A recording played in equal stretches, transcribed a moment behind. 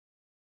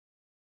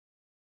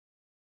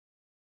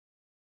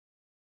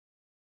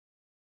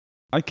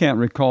I can't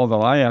recall that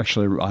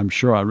I'm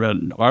sure I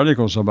read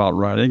articles about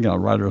writing, a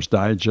Writer's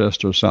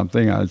Digest or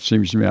something. It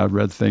seems to me I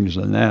read things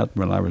in that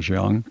when I was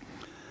young.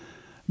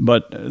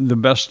 But the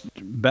best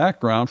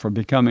background for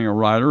becoming a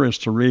writer is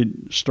to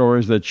read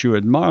stories that you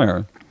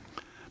admire.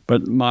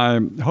 But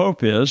my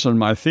hope is, and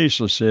my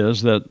thesis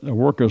is, that a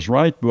Workers'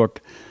 Right book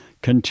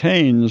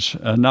contains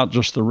not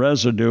just the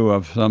residue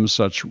of some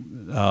such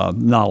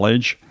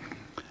knowledge,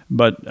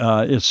 but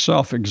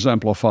itself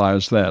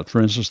exemplifies that.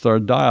 For instance, there are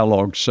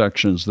dialogue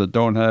sections that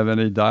don't have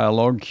any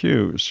dialogue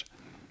cues.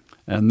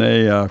 And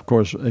they, of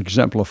course,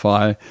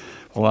 exemplify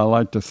what I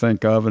like to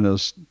think of and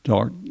has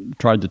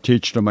tried to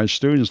teach to my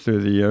students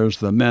through the years,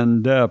 the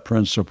men-de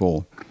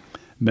principle.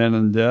 Men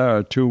and de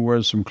are two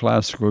words from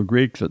classical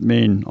Greek that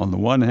mean, on the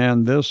one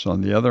hand, this,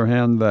 on the other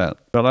hand, that.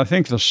 But I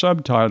think the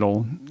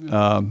subtitle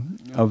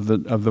of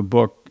the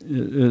book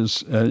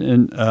is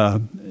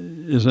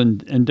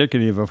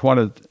indicative of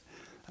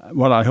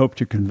what I hope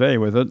to convey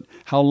with it,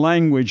 how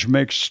language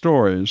makes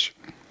stories.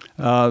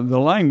 The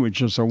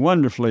language is a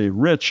wonderfully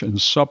rich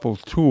and supple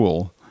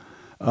tool.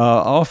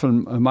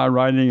 Often my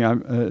writing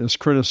is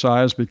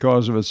criticized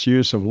because of its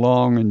use of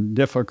long and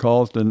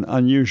difficult and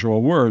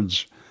unusual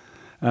words.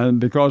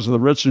 And because of the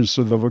richness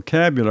of the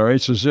vocabulary,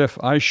 it's as if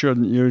I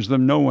shouldn't use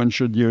them, no one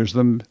should use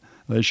them.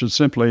 They should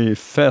simply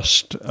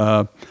fest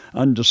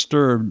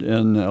undisturbed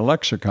in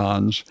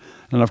lexicons.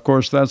 And of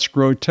course, that's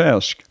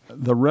grotesque.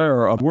 The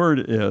rarer a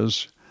word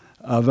is,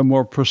 the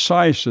more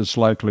precise it's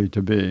likely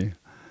to be.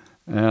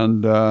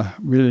 And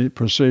really,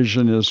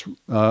 precision is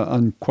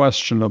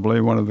unquestionably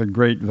one of the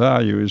great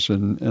values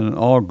in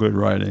all good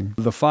writing.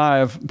 The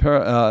 5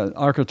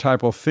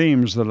 archetypal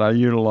themes that I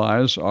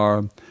utilize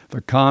are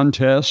the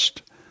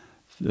contest,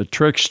 the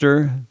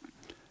trickster,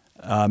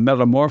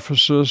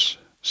 metamorphosis,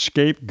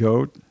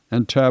 scapegoat,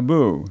 and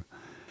taboo.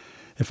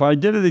 If I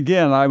did it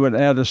again, I would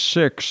add a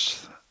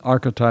 6th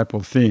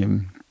archetypal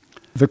theme,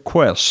 the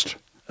quest.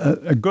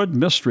 A good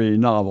mystery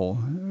novel,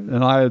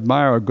 and I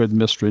admire a good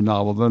mystery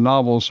novel. The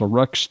novels of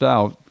Rex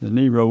Stout, the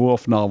Nero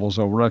Wolfe novels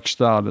of Rex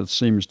Stout, it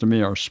seems to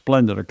me, are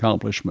splendid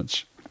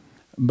accomplishments.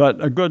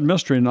 But a good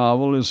mystery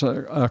novel is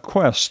a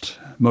quest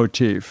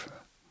motif.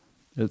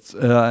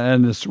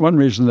 And it's one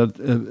reason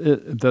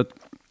that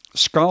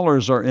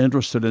scholars are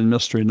interested in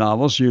mystery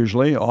novels,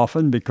 usually,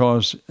 often,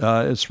 because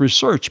it's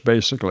research,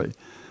 basically.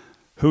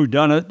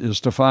 Whodunit is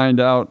to find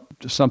out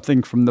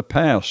something from the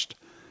past,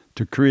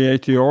 to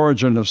create the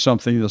origin of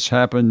something that's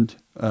happened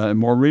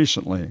more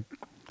recently.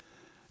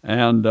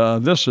 And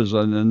this is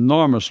an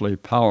enormously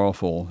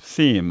powerful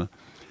theme.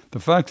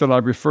 The fact that I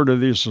refer to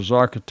these as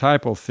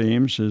archetypal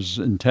themes is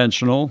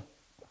intentional.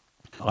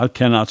 I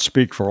cannot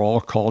speak for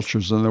all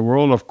cultures in the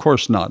world. Of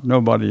course not.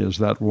 Nobody is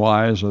that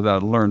wise or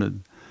that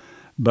learned.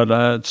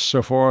 But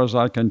so far as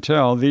I can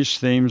tell, these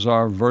themes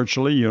are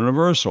virtually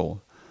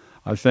universal.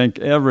 I think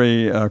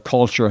every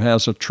culture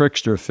has a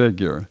trickster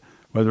figure,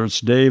 whether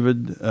it's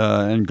David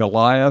and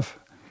Goliath,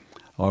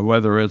 or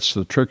whether it's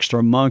the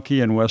trickster monkey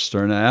in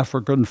Western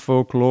African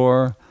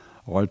folklore,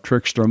 or a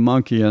trickster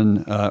monkey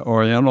in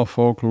Oriental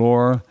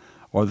folklore,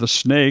 or the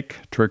snake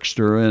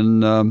trickster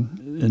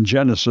in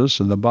Genesis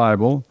in the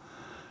Bible,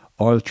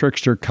 or the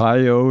trickster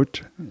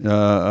coyote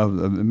of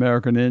the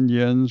American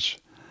Indians,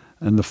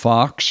 and the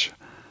fox,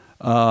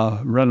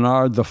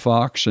 Renard the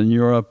fox in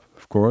Europe,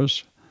 of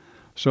course.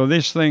 So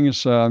these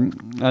things,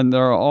 and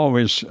there are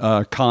always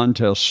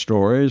contest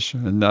stories,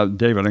 and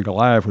David and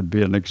Goliath would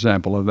be an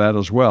example of that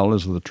as well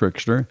as the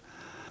trickster.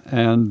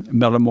 And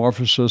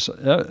metamorphosis,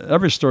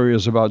 every story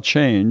is about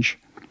change,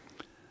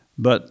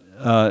 but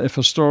if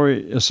a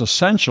story is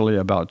essentially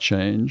about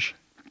change,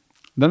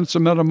 then it's a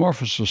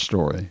metamorphosis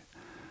story.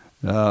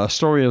 A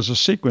story is a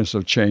sequence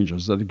of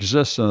changes that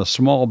exists in a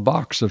small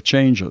box of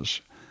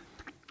changes.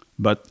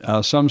 But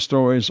some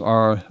stories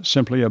are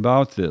simply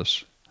about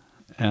this.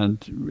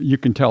 And you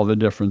can tell the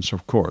difference,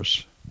 of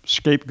course.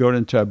 Scapegoat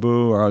and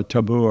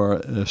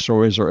taboo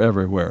stories are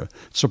everywhere.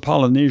 It's a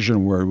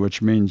Polynesian word,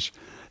 which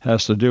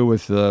has to do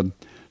with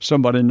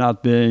somebody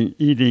not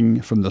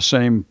eating from the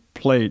same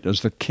plate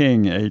as the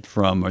king ate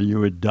from, or you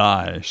would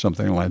die,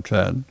 something like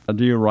that.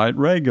 Do you write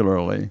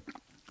regularly?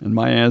 And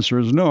my answer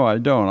is no, I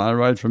don't. I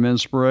write from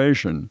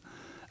inspiration.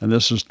 And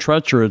this is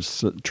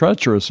treacherous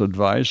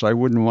advice. I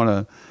wouldn't want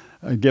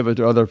to give it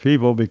to other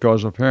people,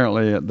 because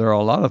apparently there are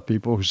a lot of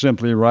people who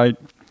simply write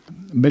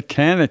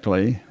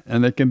mechanically,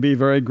 and they can be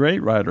very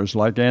great writers,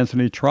 like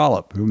Anthony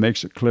Trollope, who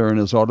makes it clear in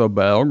his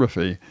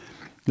autobiography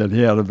that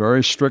he had a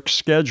very strict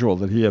schedule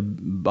that he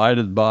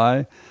abided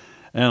by.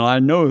 And I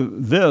know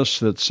this,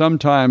 that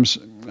sometimes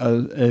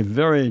a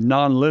very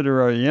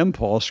non-literary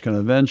impulse can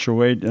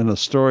eventuate in a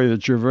story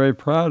that you're very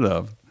proud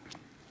of.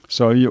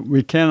 So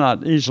we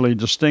cannot easily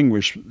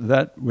distinguish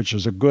that which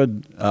is a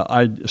good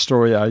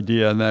story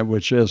idea and that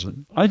which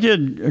isn't. I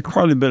did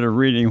quite a bit of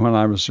reading when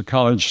I was a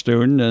college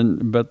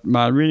student, but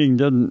my reading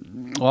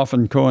didn't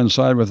often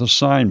coincide with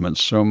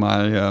assignments, so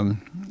my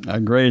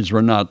grades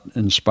were not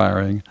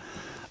inspiring.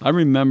 I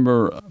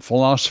remember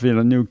Philosophy in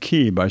a New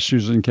Key by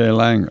Susan K.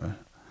 Langer.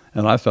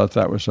 And I thought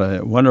that was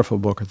a wonderful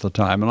book at the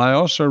time. And I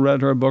also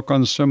read her book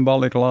on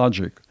symbolic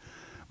logic,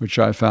 which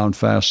I found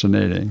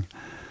fascinating.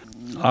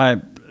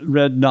 I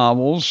read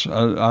novels.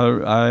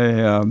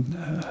 I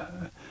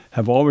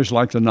have always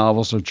liked the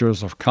novels of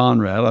Joseph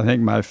Conrad. I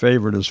think my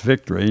favorite is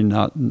Victory, which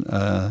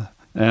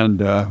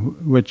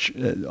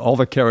all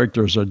the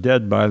characters are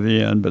dead by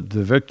the end, but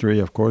the victory,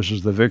 of course,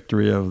 is the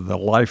victory of the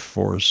life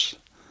force.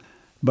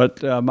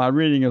 But my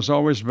reading has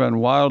always been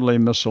wildly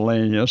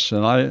miscellaneous,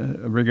 and I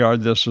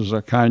regard this as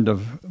a kind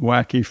of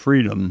wacky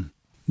freedom.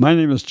 My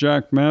name is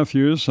Jack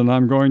Matthews, and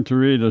I'm going to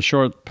read a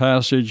short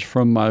passage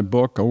from my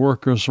book, A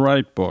Worker's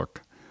Right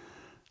Book.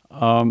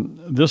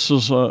 This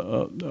is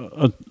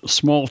a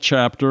small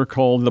chapter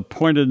called The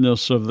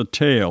Pointedness of the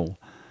Tale.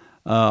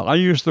 I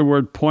use the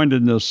word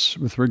pointedness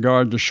with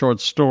regard to short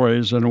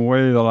stories in a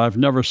way that I've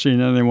never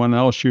seen anyone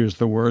else use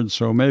the word,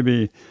 so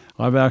maybe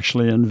I've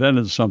actually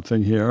invented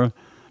something here.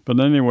 But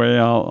anyway,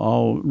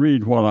 I'll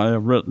read what I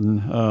have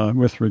written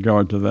with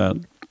regard to that.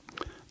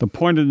 The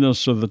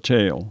pointedness of the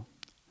tale.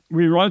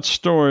 We write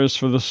stories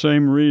for the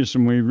same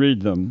reason we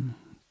read them,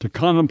 to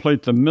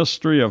contemplate the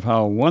mystery of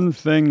how one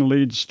thing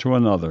leads to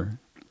another.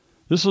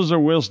 This is a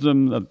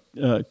wisdom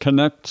that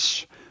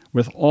connects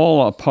with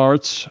all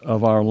parts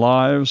of our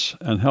lives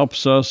and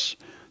helps us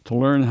to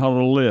learn how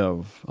to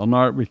live, an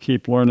art we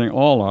keep learning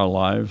all our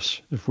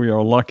lives if we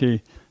are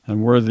lucky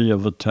and worthy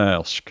of the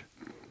task.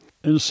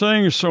 In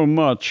saying so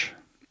much,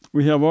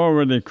 we have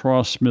already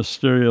crossed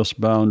mysterious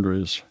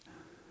boundaries,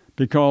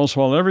 because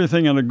while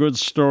everything in a good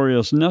story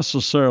is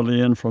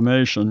necessarily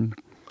information,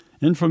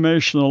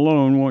 information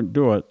alone won't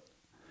do it.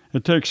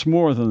 It takes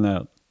more than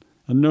that,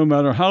 and no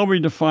matter how we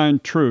define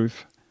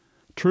truth,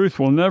 truth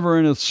will never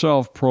in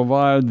itself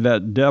provide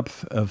that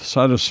depth of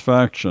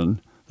satisfaction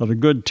that a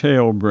good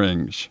tale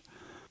brings.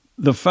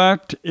 The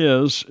fact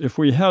is, if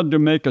we had to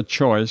make a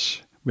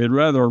choice, we'd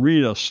rather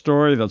read a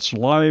story that's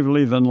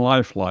lively than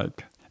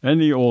lifelike,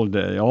 any old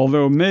day,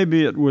 although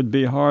maybe it would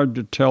be hard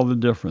to tell the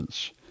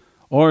difference.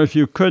 Or if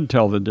you could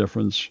tell the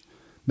difference,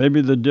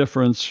 maybe the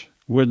difference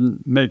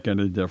wouldn't make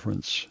any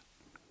difference.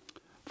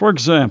 For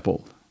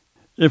example,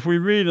 if we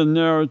read a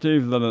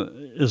narrative that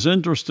is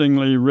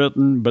interestingly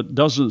written but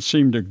doesn't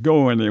seem to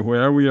go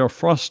anywhere, we are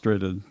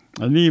frustrated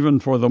and even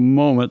for the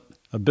moment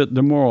a bit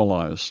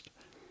demoralized.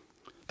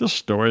 This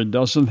story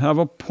doesn't have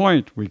a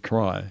point, we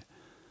cry.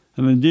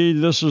 And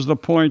indeed, this is the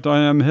point I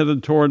am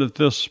headed toward at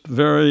this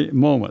very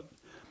moment.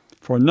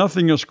 For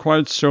nothing is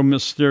quite so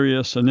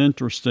mysterious and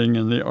interesting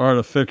in the art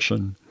of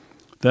fiction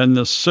than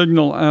the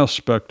signal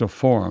aspect of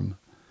form.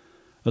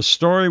 A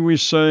story, we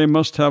say,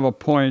 must have a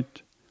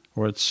point,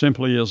 or it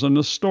simply isn't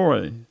a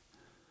story.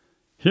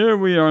 Here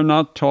we are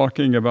not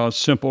talking about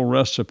simple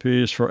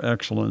recipes for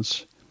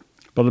excellence,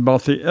 but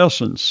about the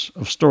essence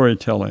of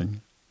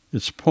storytelling,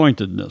 its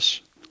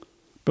pointedness.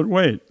 But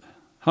wait.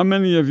 How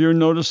many of you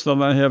notice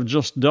that I have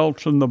just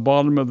dealt from the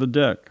bottom of the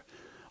deck?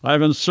 I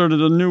have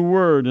inserted a new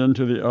word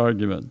into the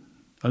argument,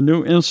 a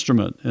new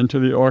instrument into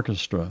the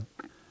orchestra.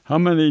 How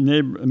many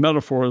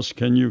metaphors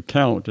can you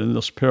count in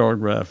this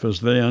paragraph as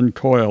they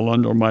uncoil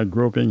under my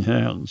groping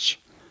hands?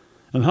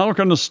 And how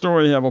can a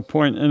story have a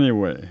point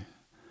anyway?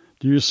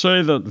 Do you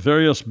say that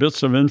various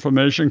bits of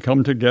information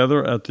come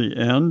together at the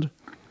end,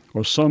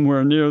 or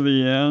somewhere near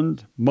the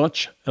end,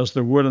 much as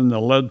the wood and the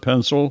lead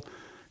pencil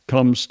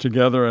comes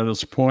together at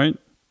its point?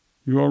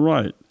 You are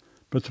right,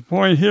 but the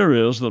point here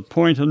is that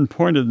point and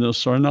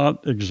pointedness are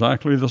not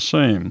exactly the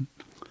same.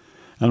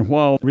 And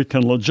while we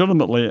can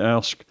legitimately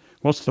ask,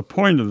 what's the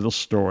point of this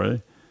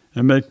story,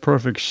 and make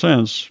perfect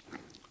sense,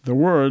 the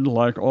word,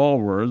 like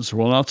all words,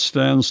 will not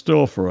stand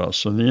still for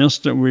us. And the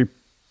instant we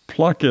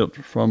pluck it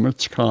from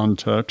its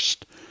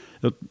context,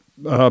 it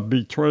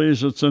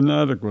betrays its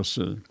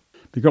inadequacy.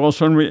 Because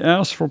when we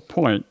ask for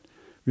point,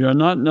 we are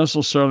not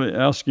necessarily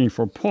asking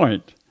for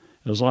point,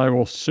 as I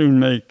will soon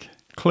make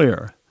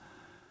clear.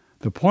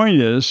 The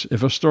point is,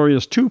 if a story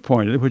is too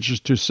pointed, which is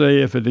to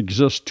say if it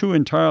exists too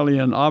entirely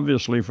and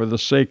obviously for the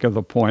sake of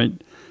the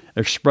point,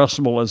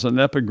 expressible as an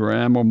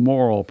epigram or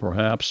moral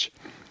perhaps,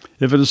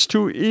 if it is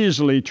too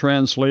easily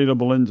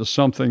translatable into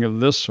something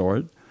of this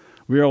sort,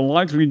 we are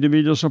likely to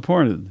be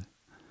disappointed.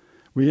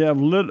 We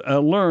have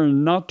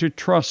learned not to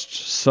trust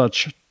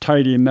such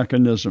tidy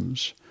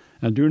mechanisms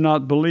and do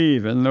not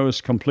believe in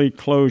those complete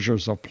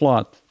closures of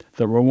plot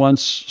that were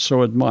once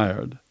so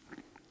admired.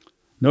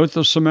 Note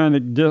the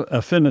semantic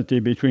affinity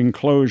between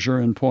closure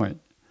and point.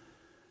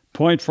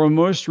 Point for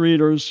most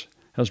readers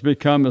has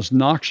become as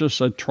noxious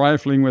at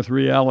trifling with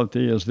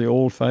reality as the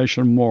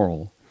old-fashioned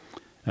moral,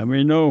 and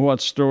we know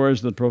what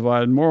stories that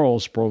provide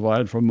morals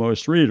provide for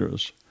most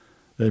readers.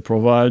 They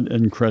provide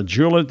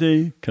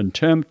incredulity,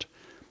 contempt,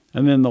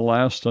 and in the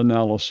last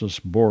analysis,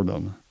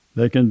 boredom.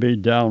 They can be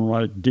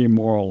downright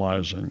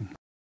demoralizing.